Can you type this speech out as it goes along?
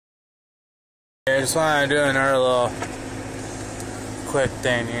I just want to do another little quick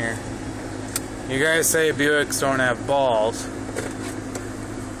thing here. You guys say Buicks don't have balls.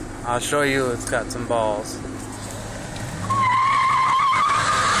 I'll show you it's got some balls.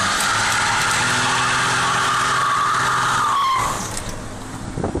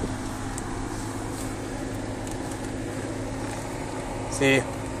 See,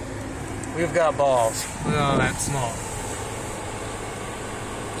 we've got balls. Look at all that smoke.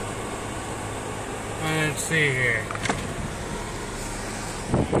 Let's see here.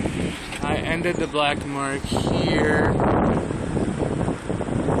 I ended the black mark here.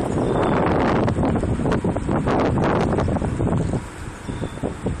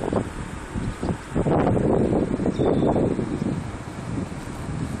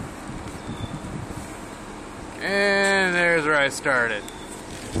 And there's where I started.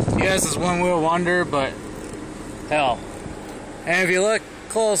 Yes, it's one wheel wonder, but hell. And if you look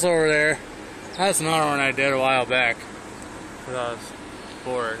close over there, that's another one I did a while back. Because I was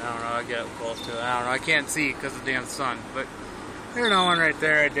bored. I don't know, I get close to it. I don't know, I can't see because of the damn sun. But there's another one right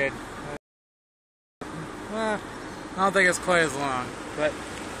there I did. I don't think it's quite as long. But,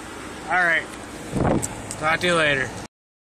 alright. Talk to you later.